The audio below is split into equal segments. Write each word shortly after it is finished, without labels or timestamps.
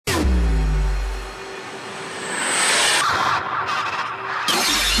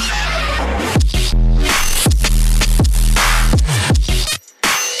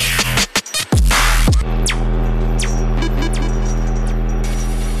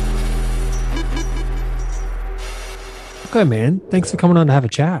Rocco, man, thanks for coming on to have a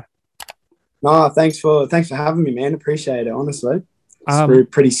chat. No, thanks for having me, man. Appreciate it. Honestly, it's Um,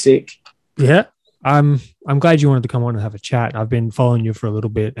 pretty sick. yeah, I'm glad you wanted to come on and have a chat. I've been following you for a little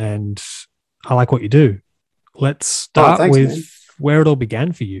bit, and I like what you do. Let's Oh, start thanks, with man. where it all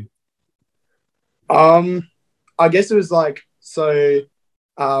began for you. Um, I guess it was like so.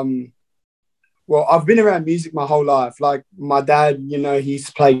 Um, well, I've been around music my whole life. Like my dad, he used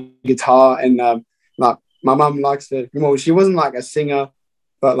to play guitar, and like my mum likes to. Well, she wasn't like a singer,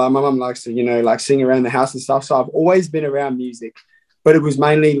 but like my mum likes to, like sing around the house and stuff. So I've always been around music, but it was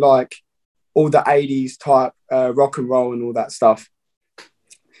mainly like all the '80s type rock and roll and all that stuff.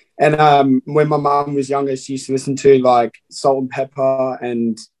 And when my mum was younger, she used to listen to like Salt and Pepper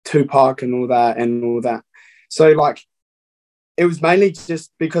and Tupac and all that and all that. So like it was mainly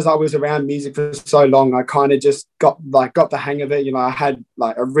just because I was around music for so long. I kind of just got the hang of it. I had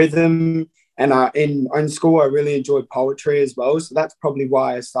like a rhythm, and in school I really enjoyed poetry as well. So that's probably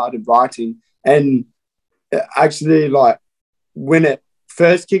why I started writing. And actually, like when it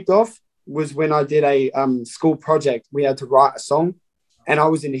first kicked off was when I did a school project. We had to write a song, and I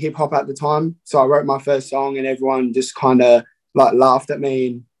was into hip hop at the time. So I wrote my first song, and everyone just kind of like laughed at me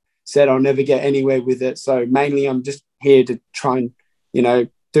and said I'll never get anywhere with it. So mainly I'm just here to try and,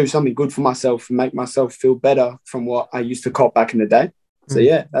 do something good for myself and make myself feel better from what I used to cop back in the day. So Mm.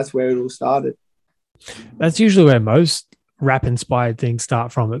 yeah, that's where it all started. That's usually where most rap inspired things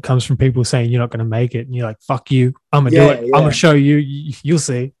start from. It comes from people saying you're not going to make it, and you're like, "Fuck you, I'm gonna do Yeah, it. I'm gonna yeah. show you. You'll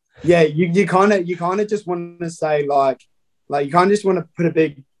see." Yeah, you kind of just want to say like you kind of just want to put a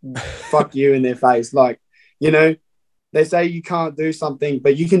big fuck you in their face. Like, you know, they say you can't do something,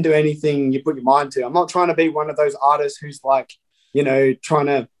 but you can do anything you put your mind to. I'm not trying to be one of those artists who's like, trying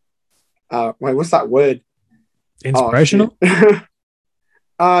to wait, what's that word? Oh shit. Inspirational.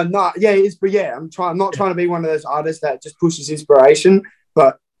 No, yeah, it's but yeah, I'm not trying to be one of those artists that just pushes inspiration,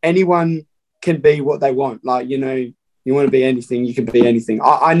 but anyone can be what they want. Like, you want to be anything, you can be anything.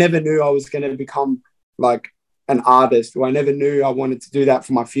 I never knew I was gonna become like an artist, or I never knew I wanted to do that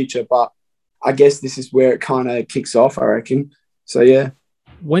for my future, but I guess this is where it kind of kicks off, I reckon. So yeah.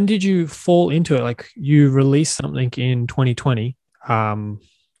 When did you fall into it? Like you released something in 2020. Um,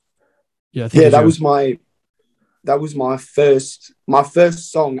 yeah, I think it Yeah, was your. that was my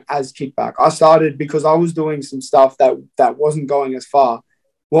first song as Kickback. I started because I was doing some stuff that wasn't going as far.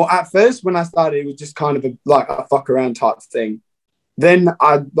 Well, at first when I started, it was just kind of like a fuck around type thing. Then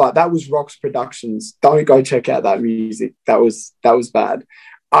I like that was Rocks Productions. Don't go check out that music. That was bad.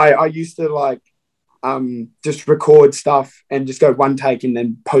 I used to like just record stuff and just go one take and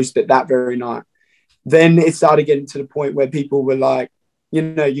then post it that very night. Then it started getting to the point where people were like,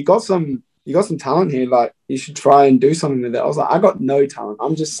 you got some talent here. Like you should try and do something with it. I was like, I got no talent.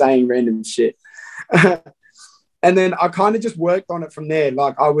 I'm just saying random shit. And then I kind of just worked on it from there.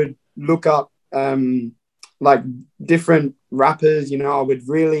 Like I would look up like different rappers. I would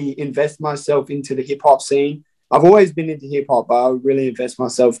really invest myself into the hip hop scene. I've always been into hip hop, but I would really invest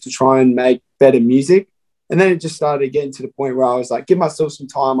myself to try and make better music. And then it just started getting to the point where I was like, give myself some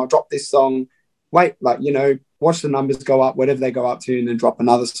time. I'll drop this song, wait, like, watch the numbers go up, whatever they go up to, and then drop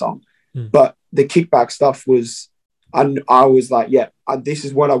another song. Hmm. But the kickback stuff was, I was like, yeah, this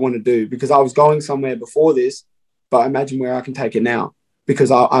is what I want to do, because I was going somewhere before this, but imagine where I can take it now,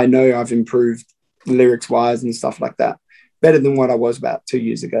 because I know I've improved lyrics wise and stuff like that, better than what I was about 2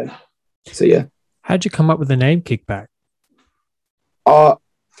 years ago. So yeah. How'd you come up with the name Kickback? Uh,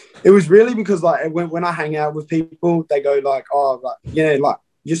 it was really because like when I hang out with people, they go like, oh, like, like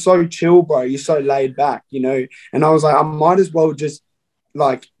you're so chill, bro. You're so laid back. And I was like, I might as well just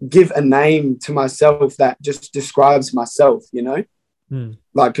like give a name to myself that just describes myself. Hmm.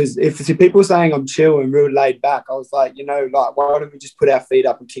 Like, because if people saying I'm chill and real laid back, I was like, like, why don't we just put our feet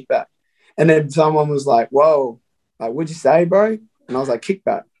up and kick back? And then someone was like, whoa, like, what'd you say, bro? And I was like,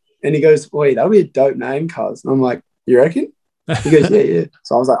 kickback. And he goes, wait, that'll be a dope name, cuz. And I'm like, you reckon? He goes, yeah, yeah.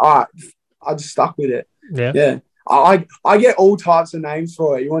 So I was like, all right, I just stuck with it. Yeah. Yeah. I get all types of names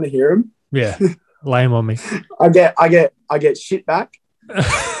for it. You want to hear them? Yeah. Lame on me. I get shit back,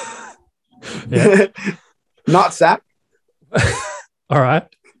 Yeah. nut sack, All right.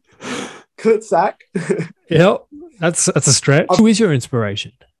 clit sack. Yep. That's a stretch. Who is your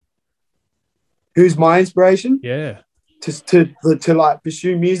inspiration? Who's my inspiration Yeah. to like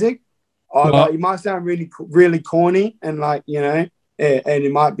pursue music? Like Well, it might sound really corny and like and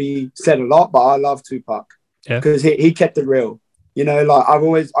it might be said a lot, but I love Tupac yeah. because he kept it real. Like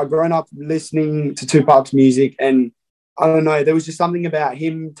I've grown up listening to Tupac's music, and I don't know, there was just something about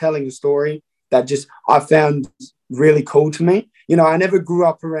him telling a story that just I found really cool to me. I never grew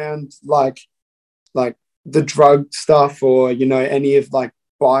up around like the drug stuff or, any of like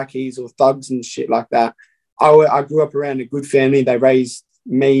bikies or thugs and shit like that. I grew up around a good family. They raised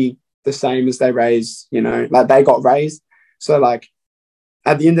me the same as they raised, like they got raised. So like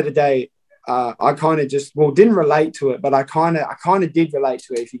at the end of the day, I kind of just, didn't relate to it, but I kind of did relate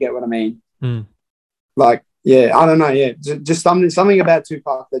to it, if you get what I mean. Mm. Like, yeah, I don't know. Yeah. Just something about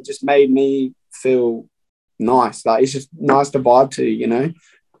Tupac that just made me feel nice. Like it's just nice to vibe to.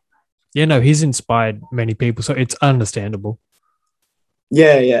 Yeah, no, he's inspired many people, so it's understandable.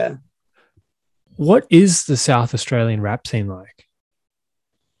 Yeah. Yeah. What is the South Australian rap scene like?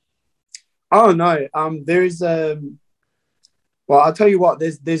 Oh no. There's well, I'll tell you what,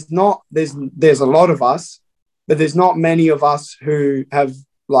 there's a lot of us, but there's not many of us who have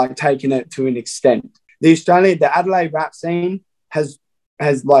like taken it to an extent. The Adelaide rap scene has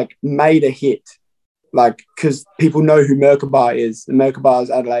like made a hit, like because people know who Merkaba is. And Merkaba is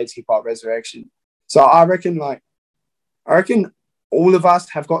Adelaide's hip hop resurrection. So I reckon all of us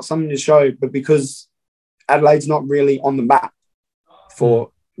have got something to show, but because Adelaide's not really on the map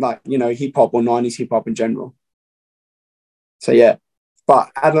for like hip hop or 90s hip hop in general. So yeah,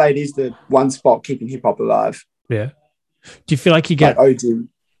 but Adelaide is the one spot keeping hip hop alive. Yeah. Do you feel like you Like get OG.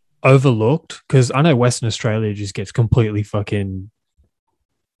 overlooked? Because I know Western Australia just gets completely fucking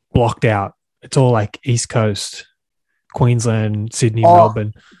blocked out. It's all like East Coast, Queensland, Sydney, Oh,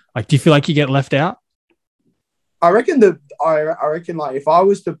 Melbourne. Like, do you feel like you get left out? I reckon like if I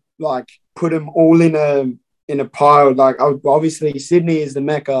was to like put them all in a pile, like obviously Sydney is the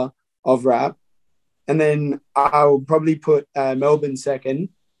mecca of rap, and then I'll probably put Melbourne second,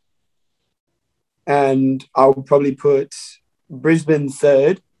 and I'll probably put Brisbane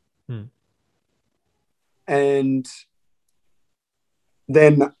third, Hmm. and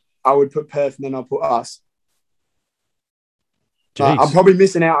then I would put Perth, and then I'll put us. I'm Jeez. probably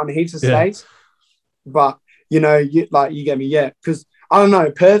missing out on heaps of Yeah. states, but you get me, yeah. Because I don't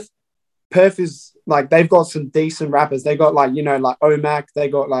know, Perth is like they've got some decent rappers. They got like like Omac. They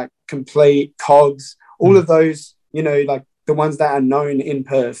got like Complete, Cogs, all Hmm. of those. Like the ones that are known in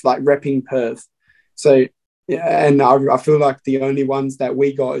Perth, like repping Perth. So yeah, and I feel like the only ones that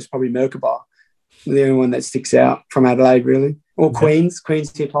we got is probably Merkaba, the only one that sticks out from Adelaide, really, or Yeah.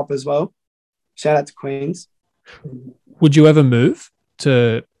 Queens hip hop as well. Shout out to Queens. Would you ever move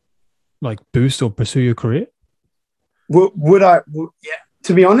to like boost or pursue your career? Would I? Yeah.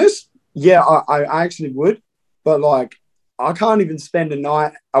 To be honest, yeah, I actually would, but like I can't even spend a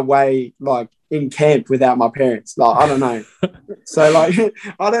night away like in camp without my parents. Like I don't know. So like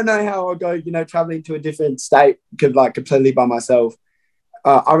I don't know how I'll go. Traveling to a different state like completely by myself.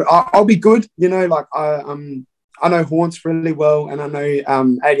 I'll be good. Like I know Haunts really well, and I know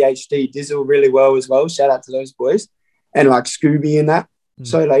ADHD Dizzle really well as well. Shout out to those boys, and like Scooby and that. Hmm.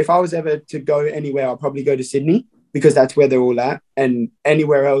 So like if I was ever to go anywhere, I'll probably go to Sydney because that's where they're all at, and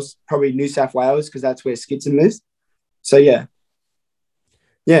anywhere else probably New South Wales because that's where Skitson lives. So yeah,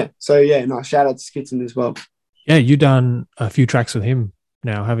 yeah. So yeah, no, shout out to Skitson as well. Yeah, you done a few tracks with him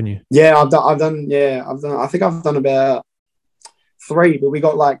now, haven't you? Yeah, I've done. I think I've done about three, but we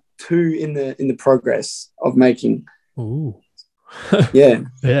got like two in the progress of making. Ooh. Yeah,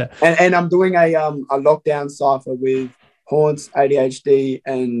 Yeah. and I'm doing a lockdown cipher with Haunts, ADHD,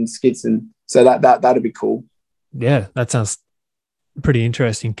 and Skitson. So that'd be cool. Yeah, that sounds pretty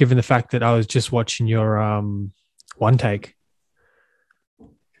interesting given the fact that I was just watching your one take.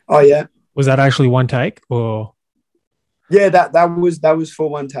 Oh yeah, Was that actually one take or yeah. That was for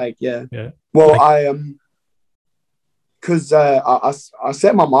one take. Yeah. yeah. Well, Like because I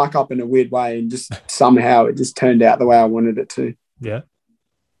set my mic up in a weird way, and just somehow it just turned out the way I wanted it to. yeah.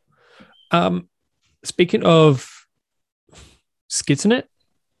 Um speaking of Skitson it?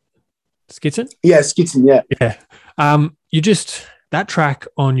 Skitson? Yeah, Skitson. Yeah, Yeah. You just that track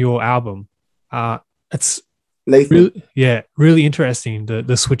on your album, it's lethal. really yeah, really interesting.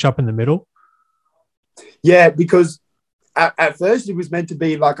 The switch up in the middle. Yeah, because at first it was meant to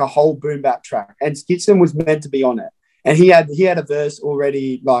be like a whole boom bap track, and Skitson was meant to be on it, and he had a verse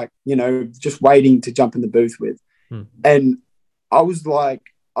already, like just waiting to jump in the booth with, Hmm. and I was like,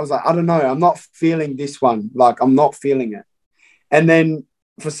 I don't know, I'm not feeling this one, like I'm not feeling it, and then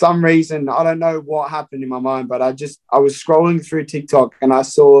for some reason I don't know what happened in my mind, but I was scrolling through TikTok and I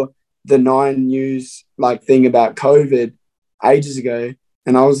saw the Nine News like thing about COVID ages ago.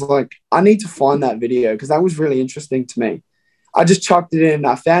 And I was like, I need to find that video because that was really interesting to me. I just chucked it in and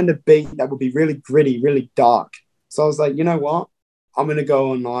I found a beat that would be really gritty, really dark. So I was like, you know what? I'm going to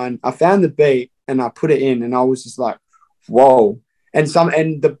go online. I found the beat and I put it in and I was just like, whoa. And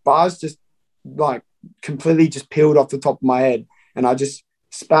the bars just like completely just peeled off the top of my head. And I just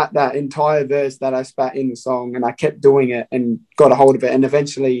spat that entire verse that I spat in the song, and I kept doing it and got a hold of it, and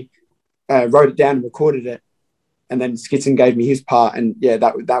eventually wrote it down and recorded it. And then Skitson gave me his part, and yeah,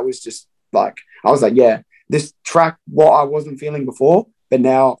 that was just like, I was like, yeah, this track, what I wasn't feeling before, but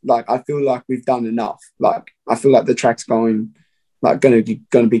now like I feel like we've done enough. Like I feel like the track's going, like gonna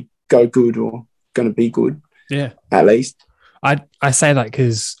be go good, or gonna be good. Yeah, at least. I say that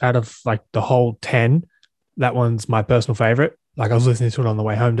because out of like the whole 10, that one's my personal favorite. Like I was listening to it on the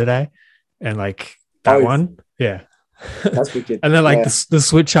way home today, and like that one, yeah. That's wicked. And then like the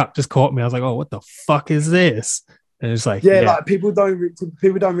switch up just caught me. I was like, oh, what the fuck is this? And it's like, yeah, like people don't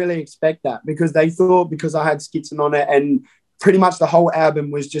really expect that, because they thought because I had Skitson on it, and pretty much the whole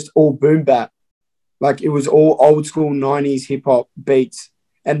album was just all boom bap. Like it was all old school 90s hip hop beats.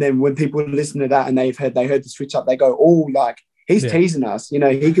 And then when people listen to that and they heard the switch up, they go, oh, like he's teasing us. You know,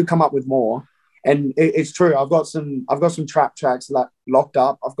 he could come up with more. And it's true. I've got some trap tracks like locked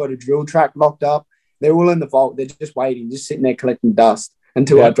up. I've got a drill track locked up. They're all in the vault. They're just waiting, just sitting there collecting dust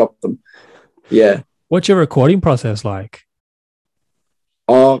until I drop them. Yeah. What's your recording process like?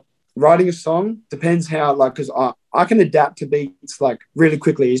 Writing a song depends how, like, because I can adapt to beats like really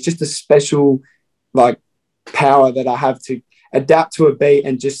quickly. It's just a special like power that I have to adapt to a beat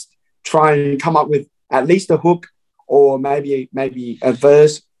and just try and come up with at least a hook, or maybe a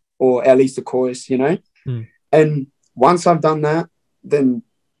verse, or at least a chorus, you know. And once I've done that, then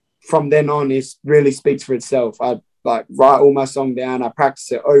from then on it really speaks for itself. I like write all my song down, I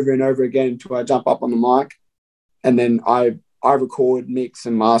practice it over and over again until I jump up on the mic, and then I record, mix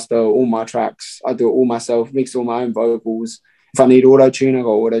and master all my tracks. I do it all myself, mix all my own vocals. If I need auto-tune, I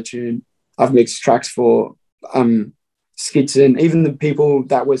go auto-tune. I've mixed tracks for Skitson. Even the people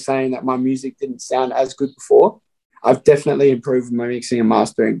that were saying that my music didn't sound as good before, I've definitely improved my mixing and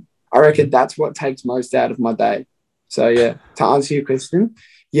mastering. I reckon that's what takes most out of my day. So yeah, to answer your question,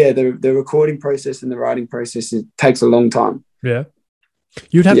 yeah, the recording process and the writing process, it takes a long time. Yeah.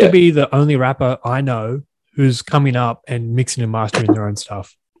 You'd have to be the only rapper I know who's coming up and mixing and mastering their own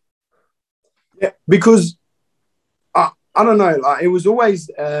stuff. Yeah, because I don't know, like it was always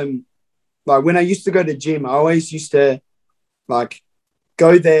like when I used to go to gym, I always used to like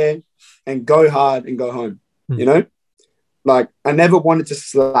go there and go hard and go home, you know? Like I never wanted to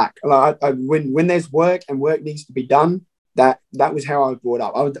slack. Like when there's work and work needs to be done, that was how I was brought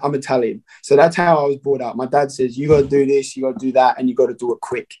up. I'm Italian, so that's how I was brought up. My dad says, you got to do this, you got to do that, and you got to do it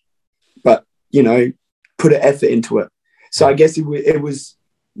quick. But, you know, put an effort into it. So I guess it was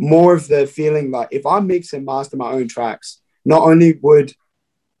more of the feeling like if I mix and master my own tracks, not only would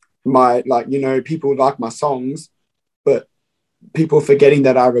my, like, you know, people like my songs, but people forgetting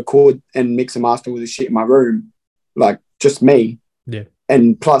that I record and mix and master all the shit in my room, like just me. Yeah.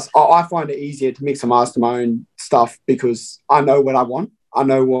 And plus I find it easier to mix and master my own stuff because I know what I want. I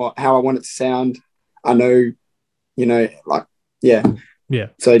know how I want it to sound. I know, you know, like, yeah. Yeah.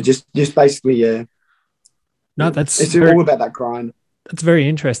 So just basically, yeah. No, it's all about that grind. That's very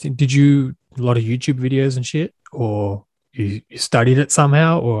interesting. Did you a lot of YouTube videos and shit, or you studied it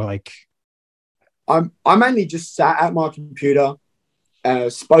somehow, or like? I mainly just sat at my computer,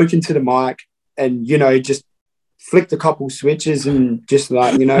 spoke into the mic, and you know just flicked a couple switches and just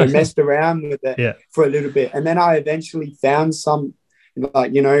like you know messed around with it for a little bit, and then I eventually found some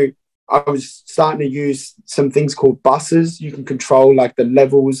like you know I was starting to use some things called buses. You can control like the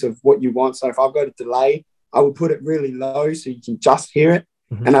levels of what you want. So if I've got a delay, I would put it really low so you can just hear it.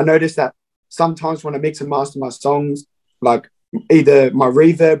 Mm-hmm. And I noticed that sometimes when I mix and master my songs, like either my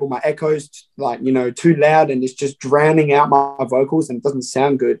reverb or my echoes, like, you know, too loud and it's just drowning out my vocals and it doesn't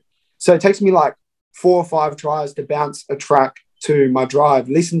sound good. So it takes me like 4 or 5 tries to bounce a track to my drive,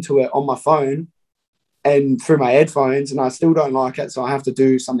 listen to it on my phone and through my headphones, and I still don't like it. So I have to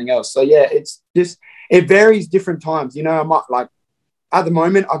do something else. So yeah, it's just, it varies different times. You know, I might like, at the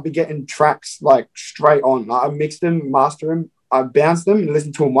moment, I've been getting tracks like straight on. Like, I mix them, master them, I bounce them and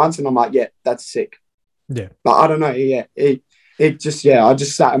listen to them once, and I'm like, yeah, that's sick. Yeah. Like, I don't know. Yeah. It just, yeah, I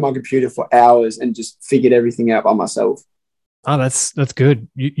just sat at my computer for hours and just figured everything out by myself. Oh, that's good.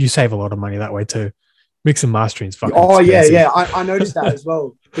 You save a lot of money that way too. Mix and mastering is fucking expensive. Yeah. I noticed that as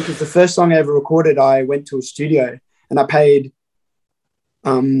well, because the first song I ever recorded, I went to a studio and I paid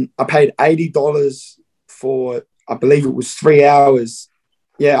 $80 for, I believe it was 3 hours.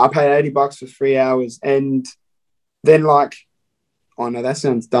 Yeah, I paid $80 for 3 hours. And then like, oh no, that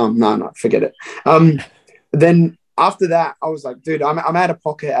sounds dumb. No, forget it. Then after that, I was like, dude, I'm out of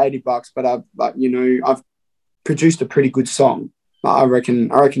pocket $80, but I've produced a pretty good song. I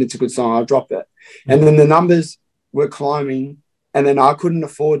reckon it's a good song. I'll drop it. And then the numbers were climbing, and then I couldn't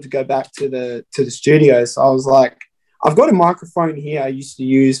afford to go back to the studio. So I was like, I've got a microphone here I used to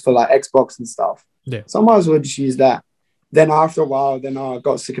use for like Xbox and stuff. Yeah. So I might as well just use that. Then after a while, then I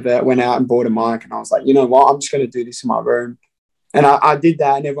got sick of it, went out and bought a mic, and I was like, you know what, I'm just going to do this in my room. And I did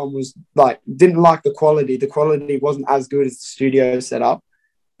that, and everyone was like, didn't like the quality. The quality wasn't as good as the studio setup.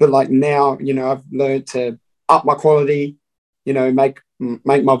 But like now, you know, I've learned to up my quality, you know, make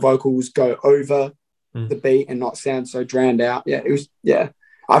my vocals go over the beat and not sound so drowned out.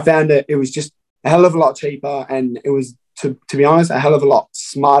 I found it was just a hell of a lot cheaper, and it was to be honest a hell of a lot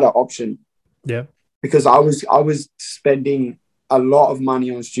smarter option. Yeah, because I was spending a lot of money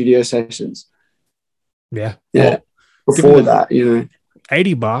on studio sessions. Yeah. Well, before that, you know,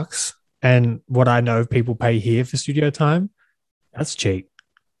 $80 and what I know people pay here for studio time, that's cheap.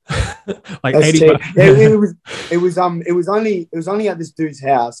 Like that's 80 cheap. bucks. It was only at this dude's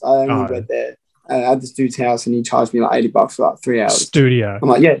house. I only went there at this dude's house, and he charged me like $80 for like 3 hours. Studio. I'm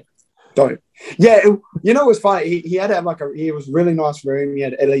like, yeah, don't. Yeah, you know, it was funny. He had he was a really nice room. He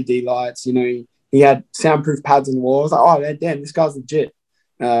had LED lights. You know, he had soundproof pads on the walls. Like, oh damn, this guy's legit.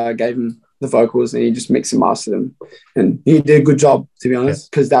 Gave him the vocals, and he just mixed and mastered them, and he did a good job, to be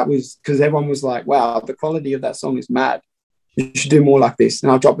honest. Because everyone was like, wow, the quality of that song is mad. You should do more like this.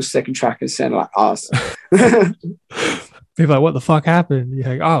 And I dropped a second track and sounded like us. People are like, what the fuck happened?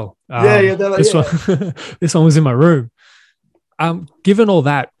 You're like, oh, like, one, this one was in my room. Given all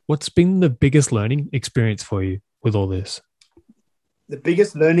that, what's been the biggest learning experience for you with all this? The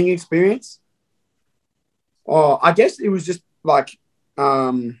biggest learning experience? Oh, I guess it was just like,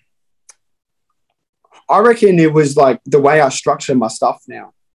 I reckon it was like the way I structure my stuff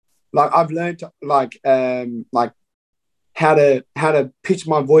now. Like I've learned to, like how to pitch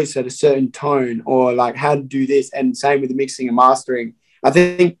my voice at a certain tone, or like how to do this, and same with the mixing and mastering. I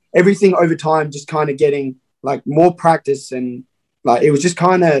think everything over time just kind of getting like more practice, and like it was just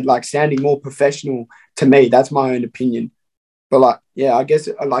kind of like sounding more professional to me. That's my own opinion. But like, yeah, I guess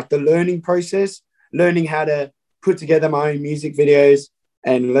like the learning process, learning how to put together my own music videos,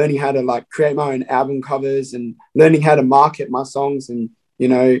 and learning how to like create my own album covers, and learning how to market my songs, and, you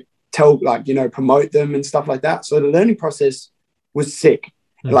know, promote them and stuff like that. So the learning process was sick.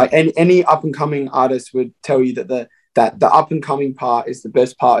 Like any up and coming artist would tell you that the up and coming part is the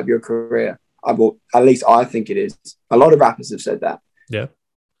best part of your career. At least I think it is. A lot of rappers have said that. Yeah.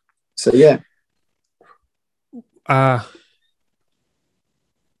 So yeah.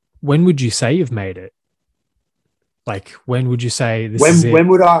 When would you say you've made it? Like, when would you say this is it? When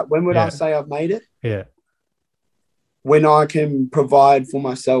would I say I've made it? Yeah. When I can provide for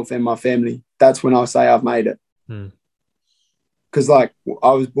myself and my family, that's when I'll say I've made it. Because like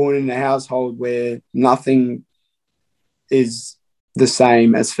I was born in a household where nothing is the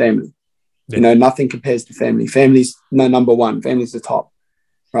same as family. Yeah. You know, nothing compares to family. Family's number one. Family's the top,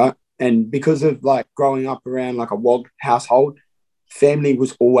 right? And because of like growing up around like a WOG household, family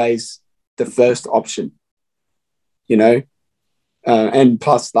was always the first option, you know? And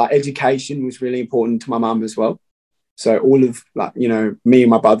plus like education was really important to my mum as well. So all of like, you know, me and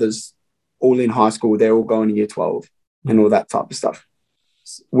my brothers all in high school, they're all going to year 12 and all that type of stuff.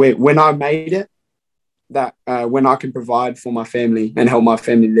 When I made it, that when I can provide for my family and help my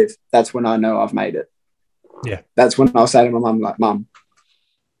family live, that's when I know I've made it. Yeah. That's when I'll say to my mum, like, Mum,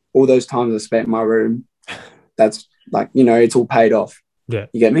 all those times I spent in my room, that's like, you know, it's all paid off. Yeah.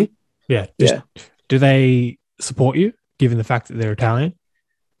 You get me? Yeah. Do they support you, given the fact that they're Italian?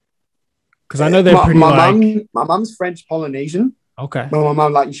 Because I know they're my mum's French Polynesian. Okay. But my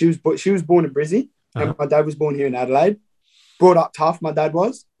mum, like, she was born in Brizzy, and my dad was born here in Adelaide. Brought up tough, my dad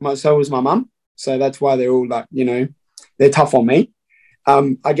was. So was my mum. So that's why they're all like, you know, they're tough on me.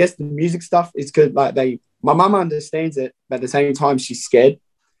 I guess the music stuff is good. Like my mum understands it, but at the same time she's scared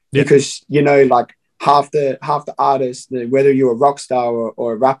because, you know, like half the artists, whether you're a rock star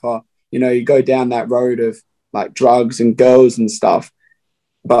or a rapper, you know, you go down that road of like drugs and girls and stuff.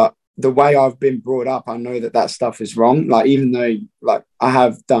 But the way I've been brought up, I know that stuff is wrong. Like, even though like I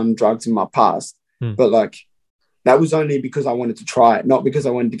have done drugs in my past, but like that was only because I wanted to try it, not because I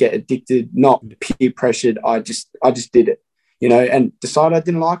wanted to get addicted, not peer pressured. I just did it, you know, and decided I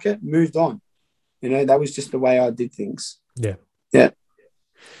didn't like it, moved on. You know, that was just the way I did things. Yeah. Yeah.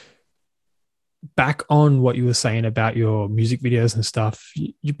 Back on what you were saying about your music videos and stuff,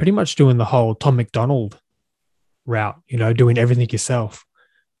 you're pretty much doing the whole Tom McDonald route, you know, doing everything yourself.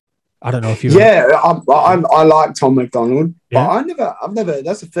 I don't know if you. Yeah, I like Tom McDonald, but I've never.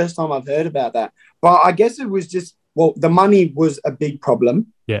 That's the first time I've heard about that. But I guess it was just, well, the money was a big problem.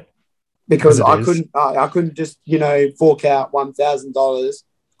 Yeah, because I couldn't just, you know, fork out $1,000.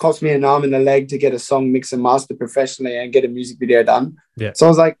 Cost me an arm and a leg to get a song mixed and mastered professionally and get a music video done. Yeah. So I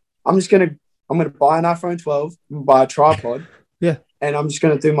was like, I'm just gonna I'm going to buy an iPhone 12, buy a tripod, Yeah. and I'm just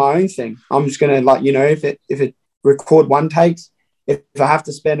going to do my own thing. I'm just going to, like, you know, if it record one takes, if I have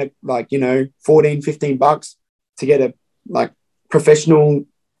to spend like, you know, 14, 15 bucks to get a like professional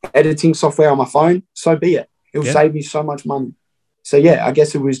editing software on my phone, so be it. It will save me so much money. So yeah, I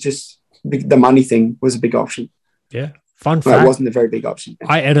guess it was just the money thing was a big option. Yeah. Fun fact. It wasn't a very big option.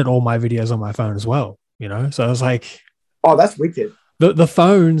 I edit all my videos on my phone as well, you know? So I was like, oh, that's wicked. The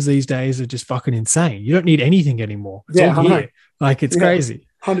phones these days are just fucking insane. You don't need anything anymore. It's all here. Like, it's crazy.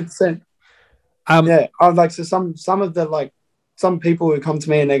 100%. Yeah. I was like, so some of the, like, some people who come to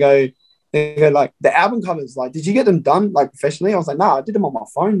me and they go like, the album covers, like, did you get them done like professionally? I was like, no, I did them on my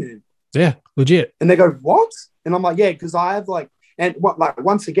phone, man. Yeah, legit. And they go, what? And I'm like, yeah, because I have like, and what, like,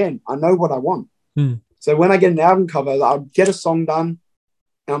 once again, I know what I want. So when I get an album cover, I'll get a song done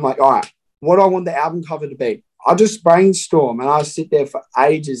and I'm like, all right, what do I want the album cover to be? I just brainstorm and I sit there for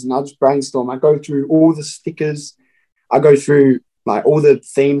ages and I just brainstorm. I go through all the stickers. I go through like all the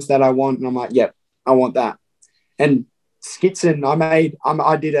themes that I want. And I'm like, yep, I want that. And Skitson,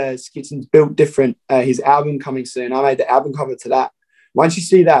 I did a Skitson's Built Different, his album coming soon. I made the album cover to that. Once you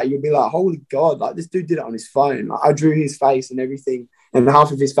see that, you'll be like, holy God, like this dude did it on his phone. Like, I drew his face and everything. And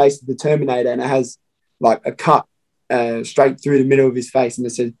half of his face is the Terminator and it has like a cut straight through the middle of his face and it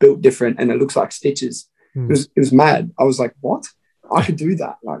says Built Different and it looks like stitches. It was mad. I was like, what? I could do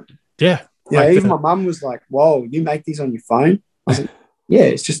that. Like, yeah. Yeah, even my mum was like, whoa, you make these on your phone? I was like, yeah,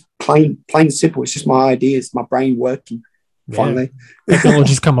 it's just plain and simple. It's just my ideas, my brain working finally.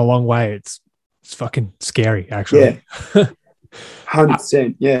 Technology's come a long way. It's fucking scary, actually. Yeah.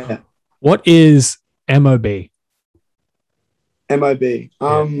 100%. Yeah. What is MOB? MOB.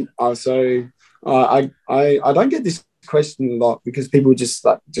 So I don't get this question a lot because people just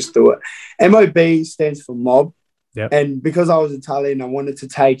do it. MOB stands for mob. Yep. And because I was Italian, I wanted to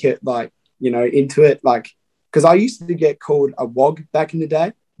take it like, you know, into it, like, because I used to get called a wog back in the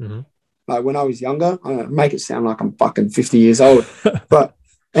day. Like when I was younger, I don't make it sound like I'm fucking 50 years old, but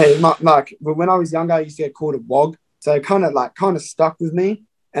when I was younger, I used to get called a wog. So it kind of stuck with me.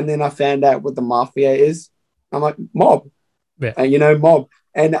 And then I found out what the mafia is. I'm like, mob. Yeah. And, you know, mob.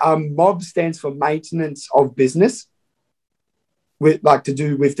 And mob stands for maintenance of business, with like to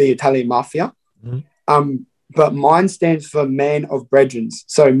do with the Italian mafia. But mine stands for man of brethren.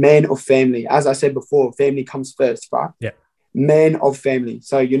 So man of family. As I said before, family comes first, right? Yeah. Man of family.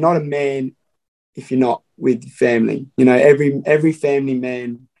 So you're not a man if you're not with family. You know, every family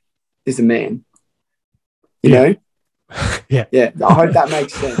man is a man. You know? Yeah. Yeah. I hope that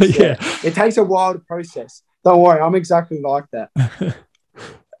makes sense. Yeah. It takes a while to process. Don't worry, I'm exactly like that.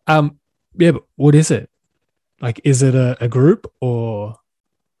 Yeah, but what is it? Like, is it a group or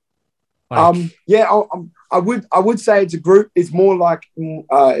like... I would say it's a group. It's more like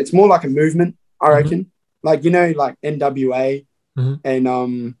a movement, I reckon. Like, you know, like NWA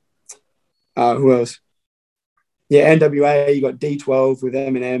and who else? Yeah, NWA, you got D12 with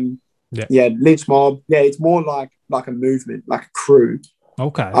Eminem. Yeah, Lynch Mob. Yeah, it's more like a movement, like a crew.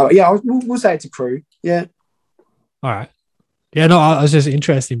 Okay. We'll say it's a crew. Yeah. All right. Yeah, no, I was just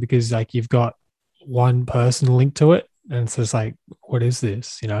interested because like you've got one person linked to it, and it's just like, what is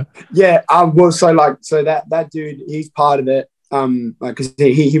this? You know? Yeah. So that dude, he's part of it. Like, because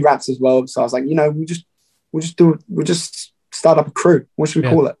he raps as well. So I was like, you know, we'll just start up a crew. What should we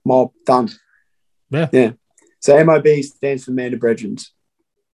call it? Mob. Done. Yeah. Yeah. So MOB stands for Man of Brethren.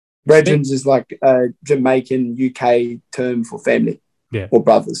 Brethren is like a Jamaican UK term for family. Yeah. Or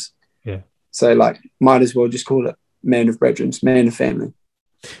brothers. Yeah. So like, might as well just call it Man of Brethren, Man of Family.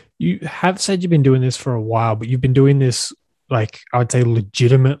 You have said you've been doing this for a while, but you've been doing this, like, I would say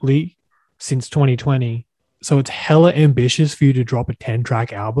legitimately since 2020. So it's hella ambitious for you to drop a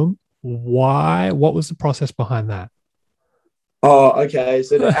 10-track album. Why? What was the process behind that? Oh, okay.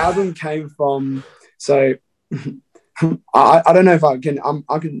 So the album came from, so I don't know if I can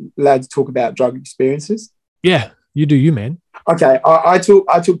allowed to talk about drug experiences. Yeah, you do you, man. Okay. I took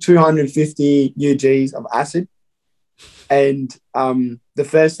 250 UGs of acid. And the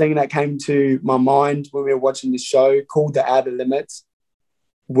first thing that came to my mind when we were watching this show called The Outer Limits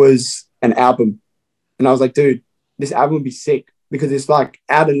was an album. And I was like, dude, this album would be sick because it's like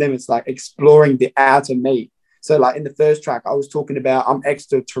outer limits, like exploring the outer me. So like in the first track, I was talking about I'm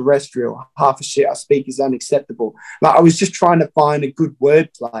extraterrestrial, half a shit I speak is unacceptable. Like I was just trying to find a good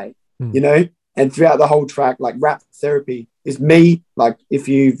wordplay, you know? And throughout the whole track, like Rap Therapy is me. Like if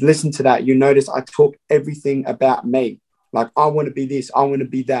you've listened to that, you notice I talk everything about me. Like, I want to be this, I want to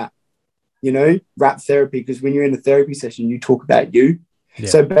be that, you know, Rap Therapy, because when you're in a therapy session, you talk about you. Yeah.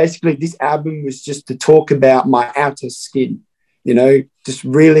 So basically, this album was just to talk about my outer skin, you know, just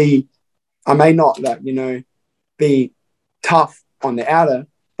really I may not, like, be tough on the outer,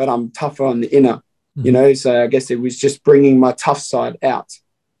 but I'm tougher on the inner, So I guess it was just bringing my tough side out.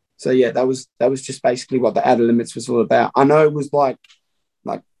 So yeah, that was just basically what the Outer Limits was all about. I know it was like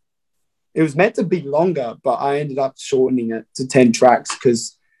it was meant to be longer, but I ended up shortening it to 10 tracks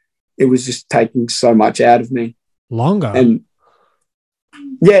because it was just taking so much out of me. Longer? And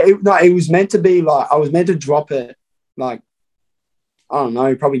yeah, it was meant to be like, I was meant to drop it like, I don't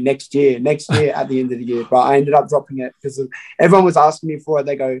know, probably next year at the end of the year. But I ended up dropping it because everyone was asking me for it.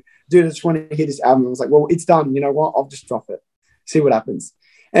 They go, dude, I just want to hear this album. I was like, well, it's done. You know what? I'll just drop it, see what happens.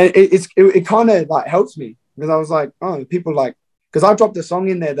 And it kind of like helps me because I was like, oh, people like, because I dropped a song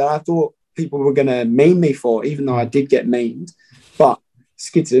in there that I thought people were going to meme me for, even though I did get memed. But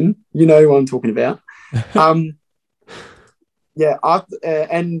Skitson, you know what I'm talking about. Yeah,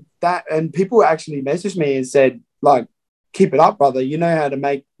 and people actually messaged me and said, like, keep it up, brother. You know how to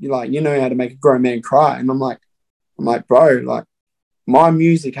make a grown man cry. And I'm like, bro, like, my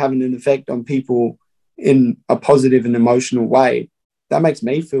music having an effect on people in a positive and emotional way, that makes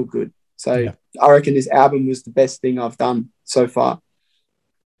me feel good. So yeah. I reckon this album was the best thing I've done so far.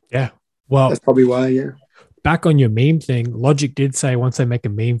 Yeah. Well, that's probably why, yeah. Back on your meme thing, Logic did say once they make a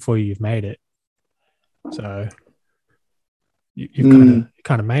meme for you, you've made it. So you've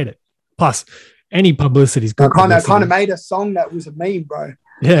kind of made it. Plus, any publicity is good. I kind of made a song that was a meme, bro.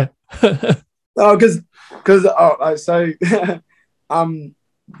 Yeah. Oh, because so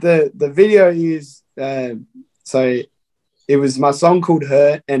the video is so it was my song called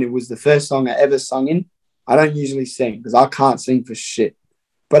Her, and it was the first song I ever sung in. I don't usually sing because I can't sing for shit,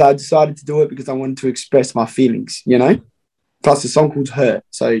 but I decided to do it because I wanted to express my feelings, Plus the song called Her,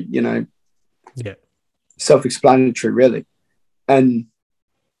 so yeah, self-explanatory, really. And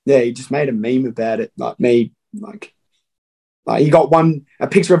yeah, he just made a meme about it, like me, like he got a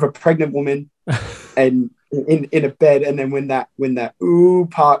picture of a pregnant woman and in a bed, and then when that ooh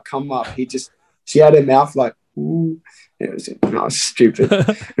part come up, she had her mouth like ooh. It was stupid.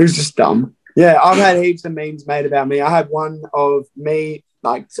 It was just dumb. Yeah, I've had heaps of memes made about me. I had one of me,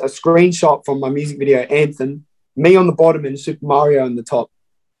 like a screenshot from my music video Anthem, me on the bottom and Super Mario on the top.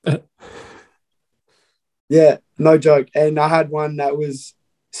 Yeah, no joke. And I had one that was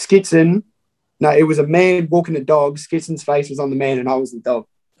Skitson. No, it was a man walking a dog. Skitson's face was on the man and I was the dog.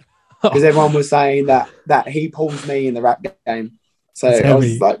 Because everyone was saying that he pulls me in the rap game. So I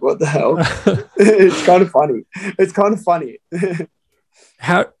was like, what the hell? It's kind of funny. It's kind of funny.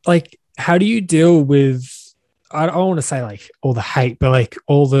 How do you deal with, I don't want to say like all the hate, but like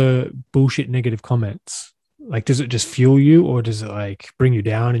all the bullshit negative comments? Like, does it just fuel you, or does it like bring you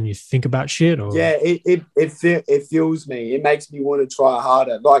down and you think about shit? Or yeah, it fuels me. It makes me want to try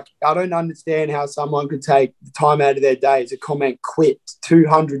harder. Like, I don't understand how someone could take the time out of their day to comment "quit"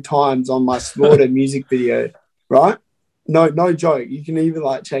 200 times on my Slaughter music video, right? No joke. You can even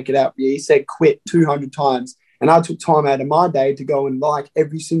like check it out. Yeah, he said "quit" 200 times, and I took time out of my day to go and like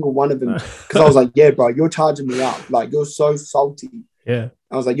every single one of them because I was like, yeah, bro, you're charging me up. Like, you're so salty. Yeah.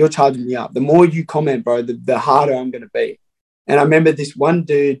 I was like, you're charging me up. The more you comment, bro, the harder I'm going to be. And I remember this one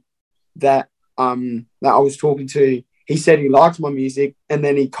dude that I was talking to, he said he liked my music, and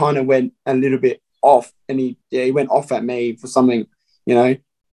then he kind of went a little bit off, and he went off at me for something, and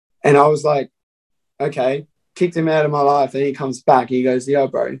I was like, okay, kicked him out of my life. And he comes back, he goes, yo,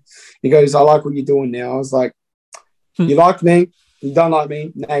 bro, he goes, I like what you're doing now. I was like, you liked me, you don't like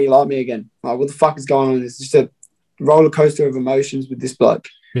me, now you like me again. Like, what the fuck is going on? It's just a roller coaster of emotions with this bloke.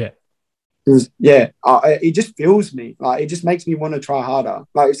 It just fuels me. Like, it just makes me want to try harder.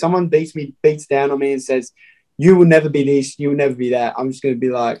 Like, if someone beats down on me and says, you will never be this, you will never be that, I'm just going to be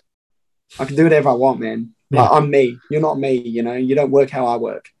like, I can do whatever I want, man. Like, I'm me, you're not me, you don't work how I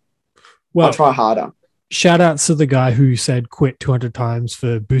work. Well, I'll try harder. Shout out to the guy who said quit 200 times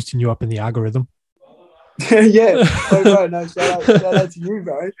for boosting you up in the algorithm. Yeah, bro, no, shout out to you,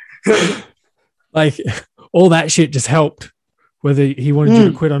 bro. Like, all that shit just helped, whether he wanted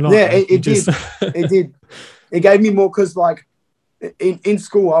you to quit or not. Yeah, it did. It did. It gave me more because, like, in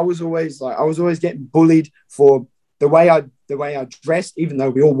school, I was always getting bullied for the way I dressed, even though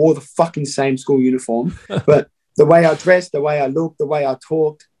we all wore the fucking same school uniform. But the way I dressed, the way I looked, the way I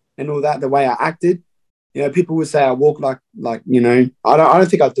talked, and all that, the way I acted. People would say I walk like I don't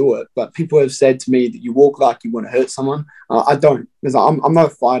think I do it, but people have said to me that you walk like you want to hurt someone. I don't, because I'm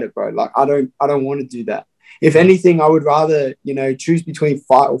not a fighter, bro. Like, I don't want to do that. If anything, I would rather, choose between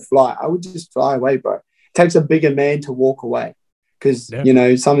fight or flight. I would just fly away, bro. It takes a bigger man to walk away because,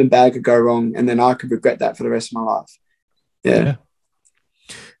 something bad could go wrong, and then I could regret that for the rest of my life. Yeah.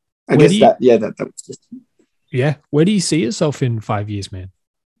 I guess that was just. Yeah. Where do you see yourself in 5 years, man?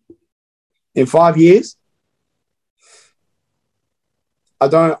 in 5 years, I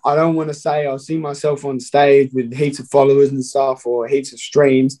don't want to say I'll see myself on stage with heaps of followers and stuff or heaps of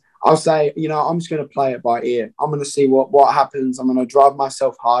streams. I'll say, I'm just going to play it by ear. I'm going to see what happens. I'm going to drive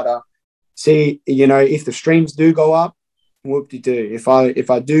myself harder. See, if the streams do go up, whoop-de-doo. If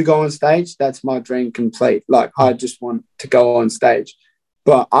I do go on stage, that's my dream complete. Like, I just want to go on stage.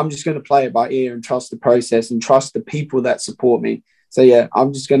 But I'm just going to play it by ear and trust the process and trust the people that support me. So, yeah,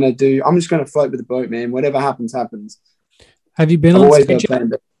 I'm just going to float with the boat, man. Whatever happens, happens. Have you been I've on always got stage a yet? plan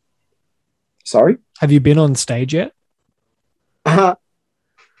B. Sorry? Have you been on stage yet?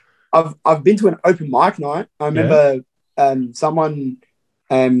 I've been to an open mic night. I Yeah. remember someone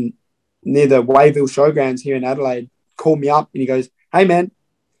near the Wayville Showgrounds here in Adelaide called me up and he goes, "Hey man,"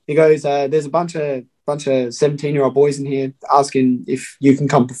 he goes, "There's a bunch of 17-year-old boys in here asking if you can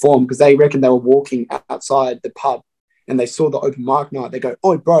come perform," because they reckon they were walking outside the pub and they saw the open mic night. They go,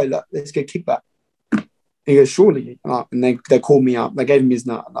 "Oh bro, look, let's get Kikbak." He goes, "Surely," and they called me up. They gave him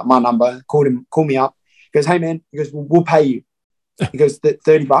my number. Called me up. He goes, "Hey man," he goes, "We'll pay you." He goes,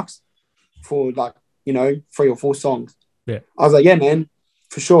 $30 for 3 or 4 songs. Yeah. I was like, "Yeah, man,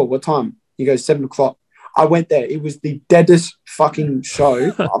 for sure. What time?" He goes, 7 o'clock. I went there. It was the deadest fucking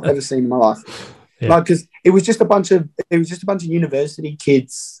show I've ever seen in my life. Yeah. Like, because it was just a bunch of university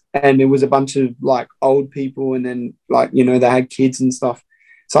kids, and it was a bunch of like old people, and then they had kids and stuff.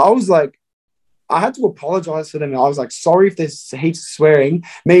 So I was like, I had to apologize for them. I was like, sorry if there's heaps of swearing.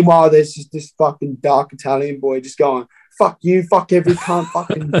 Meanwhile, there's just this fucking dark Italian boy just going, "Fuck you, fuck every cunt,"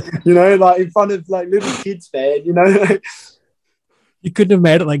 fucking, in front of like little kids, man, You couldn't have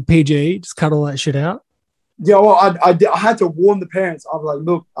made it like PG, just cut all that shit out. Yeah, well, I had to warn the parents. I was like,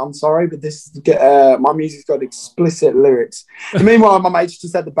 "Look, I'm sorry, but my music's got explicit lyrics." And meanwhile, my mates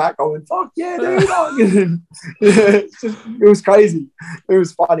just at the back going, "Fuck yeah, dude!" It was crazy. It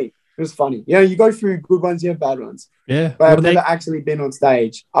was funny. It was funny. You go through good ones, you have bad ones. Yeah. But I've never actually been on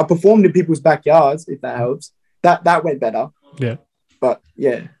stage. I performed in people's backyards, if that helps. That went better. Yeah. But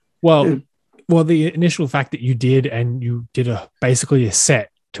yeah. Well, the initial fact that you did, and you did basically a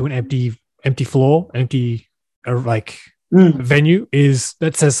set to an empty floor, venue,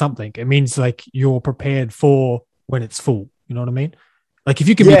 that says something. It means like you're prepared for when it's full. You know what I mean? Like if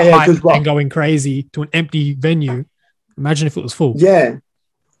you can be hyped and going crazy to an empty venue, imagine if it was full. Yeah.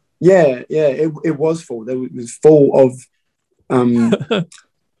 It was full. It was full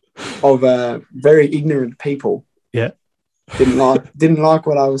of very ignorant people. Yeah. Didn't like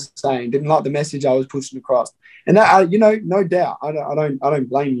what I was saying. Didn't like the message I was pushing across. And that, no doubt, I don't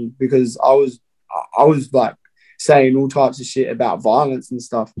blame you, because I was like saying all types of shit about violence and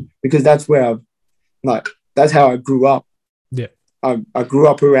stuff, because that's where that's how I grew up. Yeah. I grew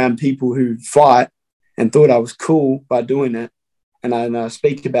up around people who fight and thought I was cool by doing it. And I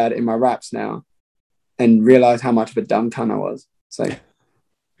speak about it in my raps now and realize how much of a dumb cunt I was. So,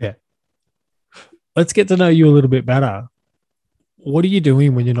 yeah. Let's get to know you a little bit better. What are you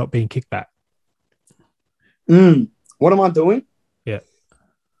doing when you're not being Kikbak? What am I doing? Yeah.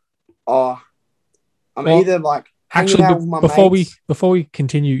 I'm either like actually out with my before we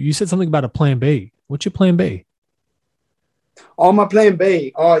continue, you said something about a plan B. What's your plan B? Oh, my plan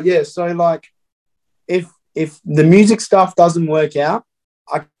B. Oh, yeah. So like, if the music stuff doesn't work out,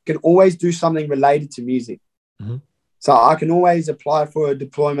 I can always do something related to music. Mm-hmm. So I can always apply for a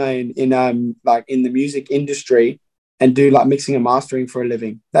diploma in the music industry and do like mixing and mastering for a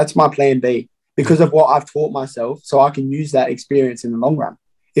living. That's my plan B, because of what I've taught myself. So I can use that experience in the long run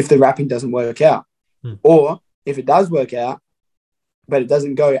if the rapping doesn't work out. Or if it does work out, but it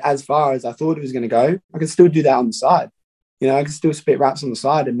doesn't go as far as I thought it was going to go, I can still do that on the side. I can still spit raps on the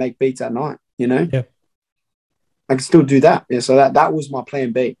side and make beats at night, Yeah. I can still do that. Yeah, so that was my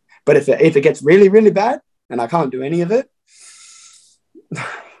plan B. But if it gets really, really bad and I can't do any of it,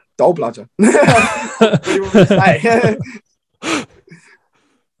 dole bludger. What do you want me to say?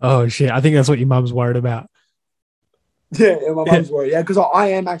 Oh shit! I think that's what your mum's worried about. Yeah, my mum's worried. Yeah, because I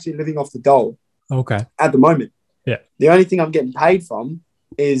am actually living off the dole. Okay. At the moment. Yeah. The only thing I'm getting paid from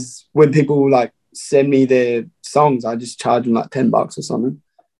is when people like send me their songs. I just charge them like $10 or something.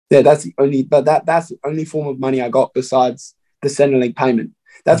 Yeah, that's the only form of money I got besides the Centrelink payment.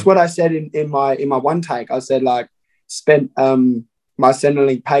 That's what I said in my one take. I said like spent my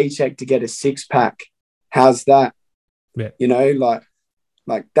Centrelink paycheck to get a 6-pack. How's that? Yeah.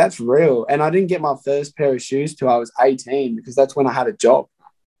 Like that's real. And I didn't get my first pair of shoes till I was 18, because that's when I had a job.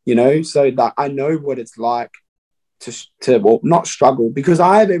 So that I know what it's like to not struggle, because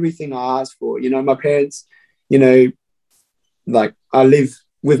I have everything I asked for. My parents, like I live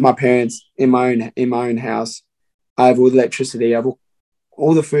with my parents in my own house. I have all the electricity. I have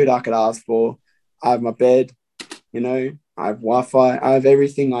all the food I could ask for. I have my bed, I have Wi-Fi, I have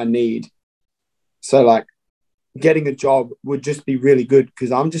everything I need. So like getting a job would just be really good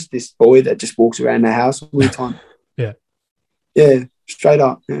because I'm just this boy that just walks around the house all the time. Yeah. Yeah, straight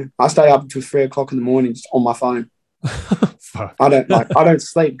up. Yeah. I stay up until 3 o'clock in the morning just on my phone. Fuck. I don't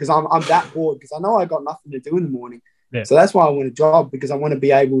sleep because I'm that bored because I know I got nothing to do in the morning. Yeah. So that's why I want a job, because I want to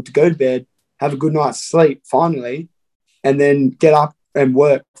be able to go to bed, have a good night's sleep finally, and then get up and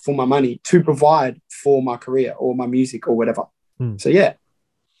work for my money to provide for my career or my music or whatever. So yeah.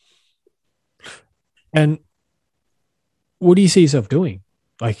 And what do you see yourself doing?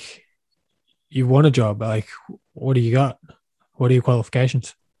 Like, you want a job, like what do you got? What are your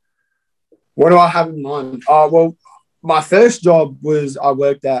qualifications? What do I have in mind? Well, my first job was I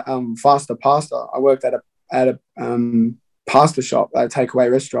worked at Faster Pasta. I worked at a pasta shop, at a takeaway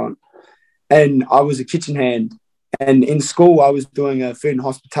restaurant, and I was a kitchen hand. And in school, I was doing a food and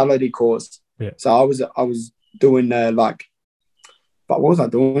hospitality course. Yeah. So I was doing but what was I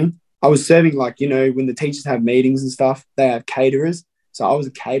doing? I was serving, like, when the teachers have meetings and stuff, they have caterers. So I was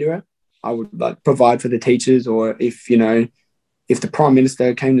a caterer. I would like provide for the teachers, or if the Prime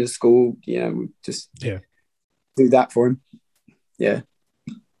Minister came to the school, we'd just do that for him. Yeah.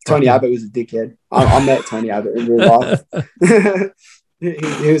 Tony Abbott was a dickhead. I met Tony Abbott in real life.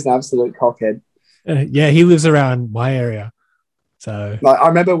 he was an absolute cockhead. Yeah, he lives around my area. So like, I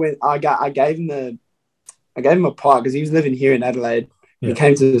remember when I gave him a pie because he was living here in Adelaide. Yeah. He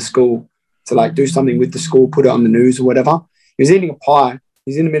came to the school to like do something with the school, put it on the news or whatever. He was eating a pie.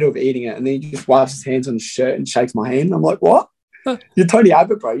 He's in the middle of eating it, and then he just wipes his hands on his shirt and shakes my hand. I'm like, what? You're Tony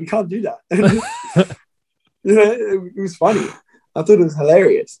Abbott, bro. You can't do that. It was funny. I thought it was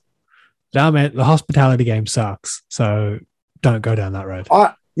hilarious. Nah, man, the hospitality game sucks. So don't go down that road.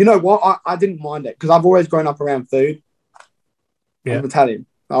 You know what? I didn't mind it because I've always grown up around food. Yeah. I'm Italian.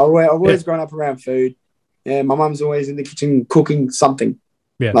 I've always grown up around food. Yeah, my mum's always in the kitchen cooking something.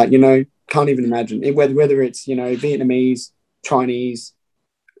 Yeah. Like, can't even imagine. Whether it's, Vietnamese, Chinese,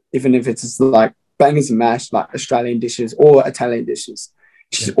 even if it's like bangers and mash, like Australian dishes or Italian dishes.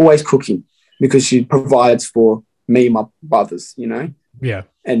 She's always cooking because she provides for me, my brothers, Yeah.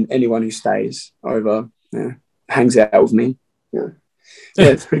 And anyone who stays over, hangs out with me. Yeah. Yeah,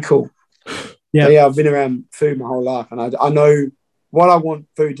 it's pretty cool. Yeah. But yeah, I've been around food my whole life, and I know what I want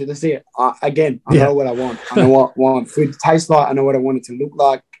food to see it. I know what I want. I know what I want food to taste like. I know what I want it to look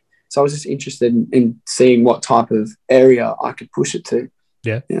like. So I was just interested in seeing what type of area I could push it to.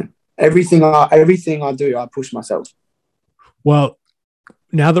 Yeah. Yeah. Everything I do, I push myself. Well,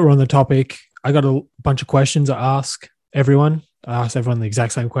 now that we're on the topic, I got a bunch of questions I ask everyone. I ask everyone the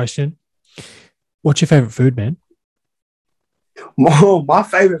exact same question. What's your favorite food, man? My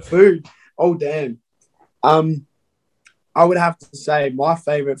favorite food. Oh, damn. I would have to say my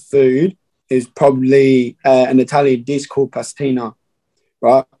favorite food is probably an Italian dish called pastina,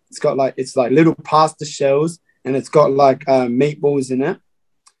 right? It's like little pasta shells, and it's got like meatballs in it.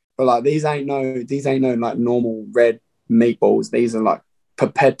 But like these ain't no like normal red meatballs. These are like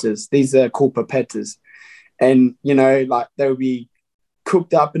pipettas. These are called pipettas. And like they'll be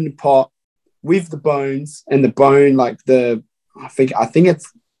cooked up in the pot with the bones, and the bone, like I think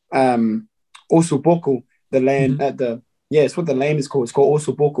it's ossobuco, the lamb it's what the lamb is called. It's called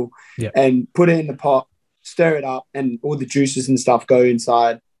ossobuco. Yeah. And put it in the pot, stir it up, and all the juices and stuff go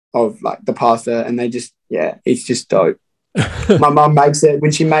inside of like the pasta, and it's just dope. My mum makes it.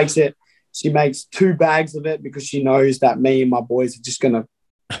 When she makes it, she makes 2 bags of it because she knows that me and my boys are just gonna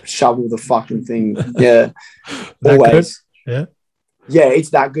shovel the fucking thing. Yeah. Always. Good? Yeah. Yeah,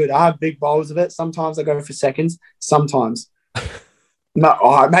 it's that good. I have big bowls of it. Sometimes I go for seconds. Sometimes.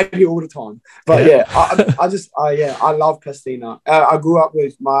 No, maybe all the time. But I love pastina. I grew up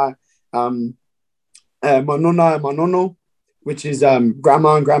with my nonna and my nonno, which is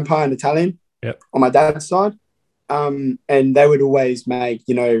grandma and grandpa in Italian. Yep. On my dad's side. And they would always make,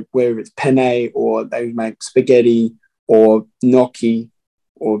 whether it's penne, or they would make spaghetti or gnocchi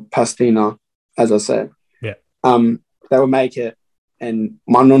or pastina, as I said. Yeah. They would make it, and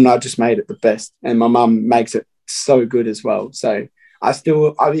my nonna just made it the best, and my mum makes it so good as well. So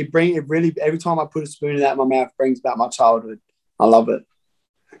bring it really, every time I put a spoon in that in my mouth, brings back my childhood. I love it.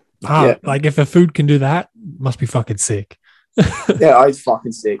 Like if a food can do that, must be fucking sick. Yeah, it's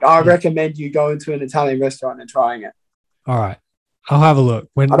fucking sick. I recommend you going to an Italian restaurant and trying it. All right. I'll have a look.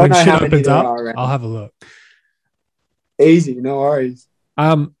 When shit opens up, I'll have a look. Easy, no worries.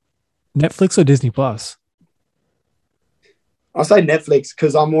 Netflix or Disney Plus? I'll say Netflix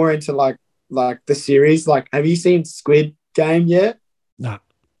because I'm more into like the series. Like, have you seen Squid Game yet? Nah.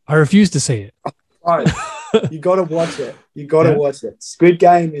 I refuse to see it. Right. You gotta watch it. You gotta Yeah. watch it. Squid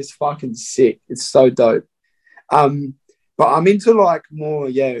Game is fucking sick. It's so dope. Um, but I'm into like more,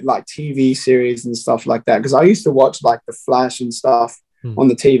 like TV series and stuff like that. Because I used to watch like The Flash and stuff Hmm. on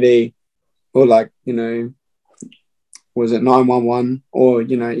the TV, or like, was it 911, or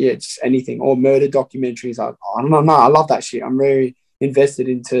just anything, or murder documentaries. I don't know. I love that shit. I'm very invested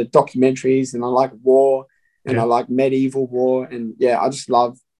into documentaries, and I like war, and I Yeah. like medieval war, and I just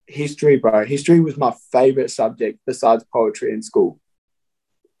love history, bro. History was my favorite subject besides poetry in school,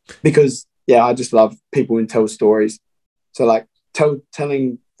 because I just love people who tell stories. So like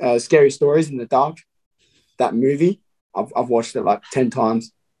telling scary stories in the dark. That movie, I've watched it like 10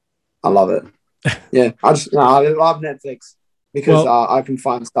 times. I love it. Yeah, I love Netflix because Well, I can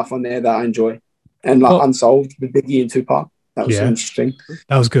find stuff on there that I enjoy, and like well, Unsolved with Biggie and Tupac. That was so yeah, interesting.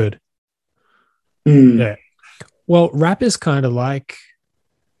 that was good. Mm, Yeah. Well, rap is kind of like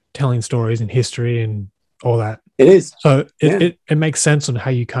telling stories and history and all that. it is. So it, Yeah, it, it makes sense on how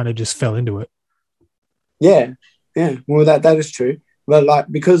you kind of just fell into it. yeah, yeah. Well, that is true. But like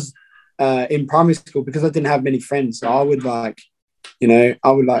because in primary school, because I didn't have many friends, so I would like,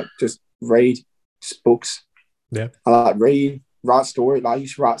 I would like just read books. Yeah. I like read, write stories. Like, I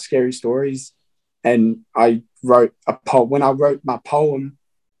used to write scary stories, and I wrote a poem. When I wrote my poem,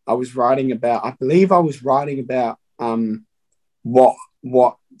 I was writing about. I believe I was writing about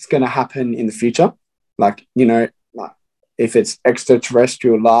what's going to happen in the future, like like if it's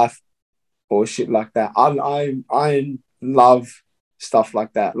extraterrestrial life or shit like that. I love stuff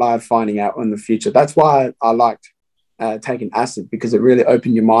like that. Love finding out in the future. That's why I liked taking acid, because it really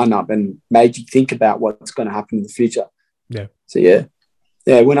opened your mind up and made you think about what's going to happen in the future. Yeah. So yeah.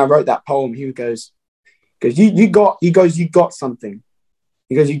 When I wrote that poem, he goes, you got something.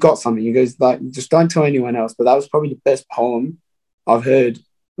 He goes, you got something. He goes, like, just don't tell anyone else. But that was probably the best poem I've heard,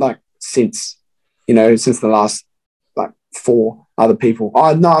 like, since the last like four other people.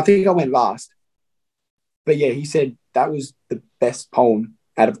 Oh no, I think I went last. But yeah, he said that was the best poem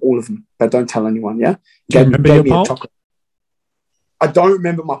out of all of them. But don't tell anyone. Yeah, Do you remember gave your me a poem? chocolate. I don't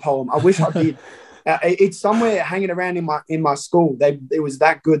remember my poem. I wish I did. It's somewhere hanging around in my school. It was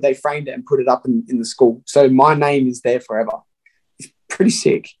that good. They framed it and put it up in the school. So my name is there forever. It's pretty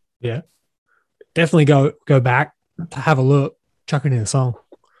sick. Yeah. Definitely go back to have a look, chuck it in a song.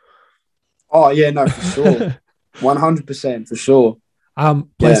 Oh yeah, no, for sure, 100% for sure. Yeah,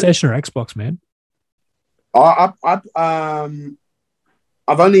 PlayStation or Xbox, man? I've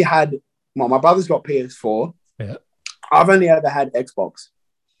only had. Well, my brother's got PS4. Yeah. I've only ever had Xbox.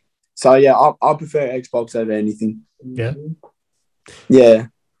 So yeah, I prefer Xbox over anything. Yeah. Yeah,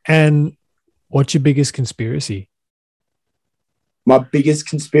 And what's your biggest conspiracy? my biggest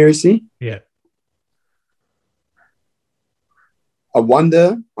conspiracy. Yeah.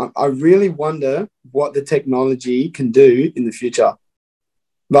 I really wonder what the technology can do in the future.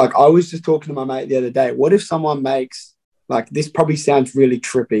 Like, I was just talking to my mate the other day. What if someone makes, like, this probably sounds really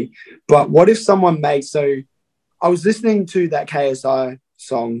trippy, but what if someone makes, so I was listening to that KSI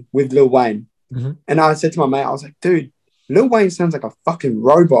song with Lil Wayne, Mhm. and I said to my mate, I was like, dude, Lil Wayne sounds like a fucking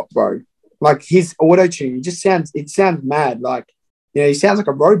robot, bro. Like, his auto tune, it sounds mad. Like, he sounds like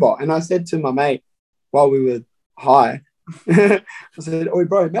a robot. And I said to my mate while we were high, I said, oh,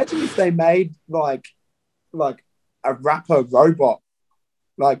 bro, imagine if they made like a rapper robot,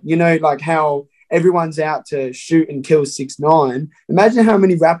 like like how everyone's out to shoot and kill 6ix9ine. Imagine how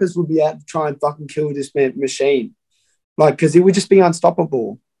many rappers would be out to try and fucking kill this machine, like, because it would just be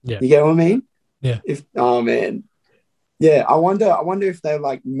unstoppable. Yeah. You get what I mean? Yeah. Oh man, yeah. I wonder if they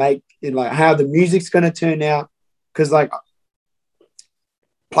like make it, like, how the music's gonna turn out, because like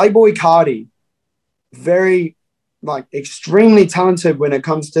Playboy Cardi, very like extremely talented when it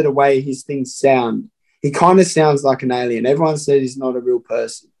comes to the way his things sound. He kind of sounds like an alien. Everyone says he's not a real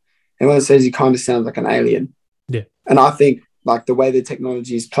person. Everyone says he kind of sounds like an alien. Yeah. And I think like the way the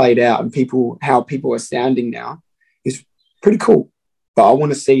technology is played out and how people are sounding now is pretty cool. But I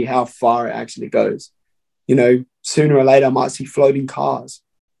want to see how far it actually goes. Sooner or later I might see floating cars.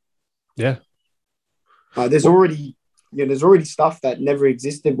 Yeah. There's already stuff that never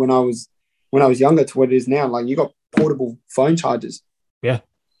existed when I was younger to what it is now. Like, you got portable phone chargers. Yeah.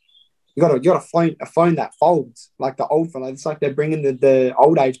 You got a phone that folds, like the old phone. It's like they're bringing the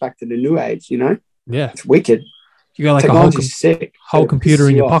old age back to the new age. Yeah. It's wicked. You got like Technology's sick. whole computer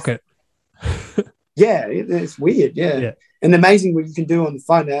in your pocket. Yeah, it's weird. Yeah. Yeah. And amazing what you can do on the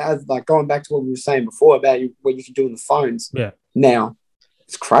phone. Like, going back to what we were saying before about what you can do on the phones. Yeah. Now,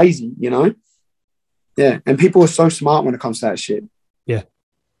 it's crazy. Yeah, and people are so smart when it comes to that shit. Yeah.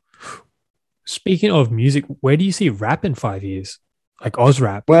 Speaking of music, where do you see rap in 5 years? like Oz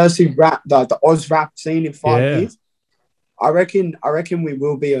rap. where I see rap, the Oz rap scene in 5 years, Yeah. I reckon we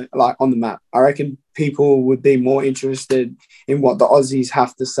will be like on the map. I reckon people would be more interested in what the Aussies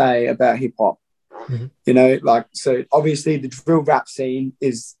have to say about hip hop. Mhm. You know, like, so obviously the drill rap scene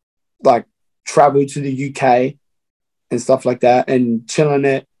is like traveled to the UK and stuff like that, and chilling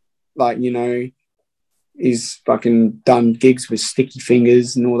it, like, you know, he's fucking done gigs with Sticky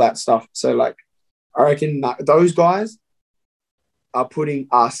Fingers and all that stuff. So like, I reckon like, those guys are putting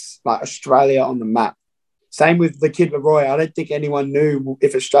us, like Australia, on the map. Same with the Kid Leroy. I don't think anyone knew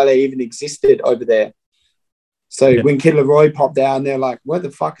if Australia even existed over there. So Yeah. when Kid Leroy popped down, they're like, where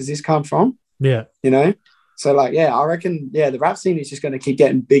the fuck has this come from? Yeah. You know? So like, yeah, I reckon, yeah, the rap scene is just going to keep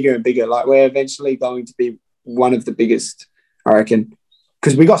getting bigger and bigger. Like, we're eventually going to be one of the biggest, I reckon,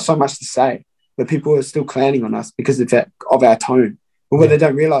 because we got so much to say, but people are still clowning on us because of our tone. But what Yeah. they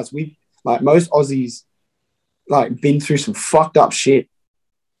don't realize, we, like most Aussies, like been through some fucked up shit,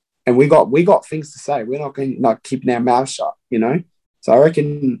 and we got things to say. We're not going to like keeping our mouths shut, you know. So I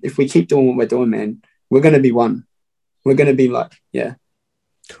reckon if we keep doing what we're doing, man, we're going to be one. We're going to be like, yeah,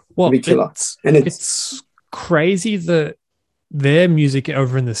 we'll Well, be killer. it's And it's it's crazy that their music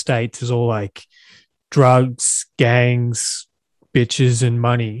over in the States is all like drugs, gangs, bitches, and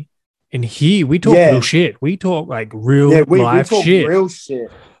money. And here we talk real yeah, shit. We talk like yeah. real We life talk shit. real shit.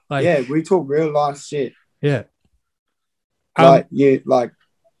 Like, Yeah, we talk real life shit. yeah. Like you, like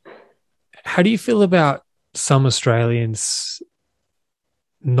How do you feel about some Australians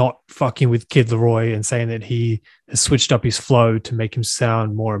not fucking with Kid Leroy and saying that he has switched up his flow to make him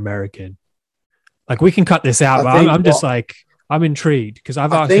sound more American? Like, we can cut this out, I but think I'm just what like, I'm intrigued because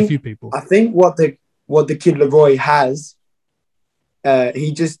I've I asked a think few people. I think what the Kid Leroy has,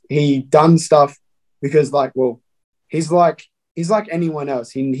 he done stuff because like, well, he's like anyone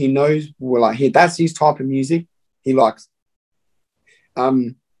else. He knows, well, like, that's his type of music he likes.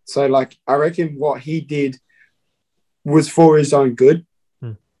 So like, I reckon what he did was for his own good.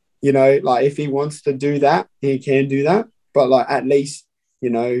 Hmm. You know, like if he wants to do that, he can do that. But like, at least, you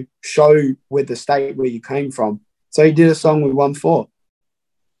know, show with the state where you came from. So he did a song with 1-4.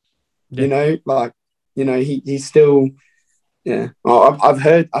 Yeah. You know, like, you know, he's still, yeah. Oh, I've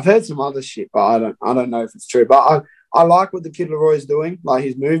heard some other shit, but I don't know if it's true. But I like what the Kid Leroy is doing, like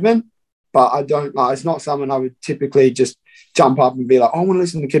his movement. But I don't like, it's not something I would typically just jump up and be like, oh, I want to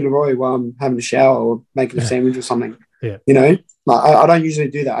listen to Kid Leroy while I'm having a shower or making a sandwich or something. Yeah. You know, like I don't usually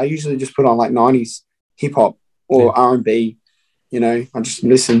do that. I usually just put on like 90s hip hop or R&B. You know, I just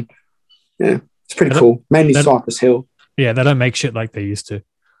listen. Yeah, it's pretty cool. Mainly Cypress Hill. Yeah, they don't make shit like they used to.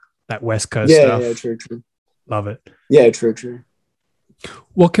 That West Coast Yeah, stuff. yeah, true. Love it. Yeah, true.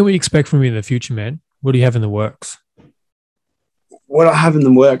 What can we expect from you in the future, man? What do you have in the works? What I have in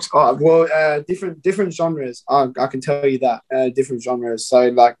the works? Oh, well, different genres. I can tell you that different genres. So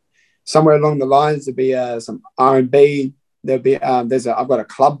like somewhere along the lines there'll be some R&B. There'll be I've got a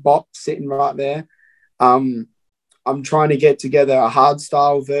club bop sitting right there. I'm trying to get together a hard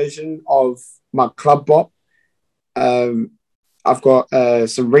style version of my club bop. I've got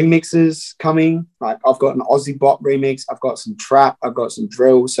some remixes coming. Like I've got an Aussie bop remix. I've got some trap. I've got some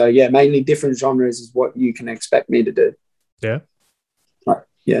drill. So yeah, mainly different genres is what you can expect me to do. Yeah. Right.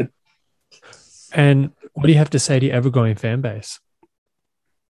 Yeah. And what do you have to say to your ever-growing fan base?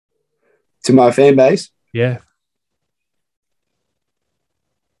 To my fan base, Yeah.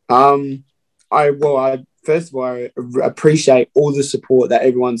 I first of all, I appreciate all the support that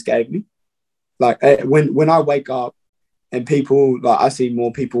everyone's gave me. Like when I wake up and people, like, I see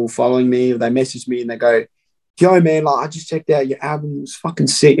more people following me, or they message me and they go, "Yo, man, like I just checked out your album. It's fucking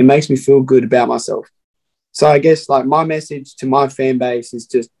sick. It makes me feel good about myself." So I guess like my message to my fan base is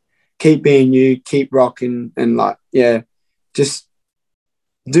just keep being you, keep rocking, and like, yeah, just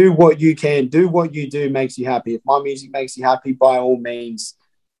do what you can. Do what you do makes you happy. If my music makes you happy, by all means,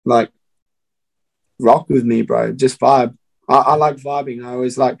 like, rock with me, bro. Just vibe. I like vibing. I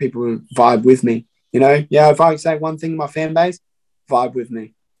always like people who vibe with me. You know, yeah. If I say one thing to my fan base, vibe with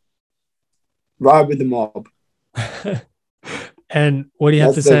me. Ride with the mob. And what do you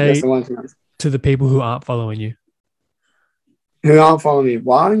have to That's say the one thing. to the people who aren't following you? Who aren't following me?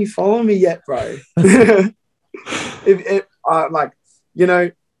 Why aren't you following me yet, bro? if like, you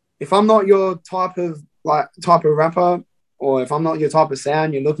know, if I'm not your type of rapper, or if I'm not your type of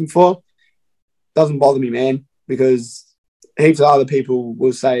sound you're looking for, doesn't bother me, man, because heaps of other people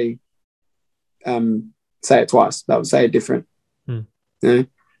will say it twice. They'll say it different. Hmm. You know?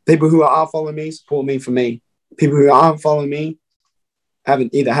 People who are following me support me for me. People who aren't following me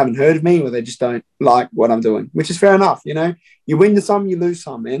haven't heard of me, or they just don't like what I'm doing, which is fair enough. You know, you win some, you lose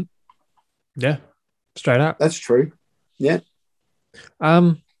some, man. Yeah. Straight up. That's true. Yeah.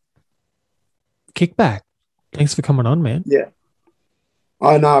 Um, Kickback. Thanks for coming on, man. Yeah.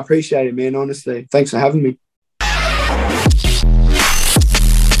 Oh no, I appreciate it, man. Honestly, thanks for having me.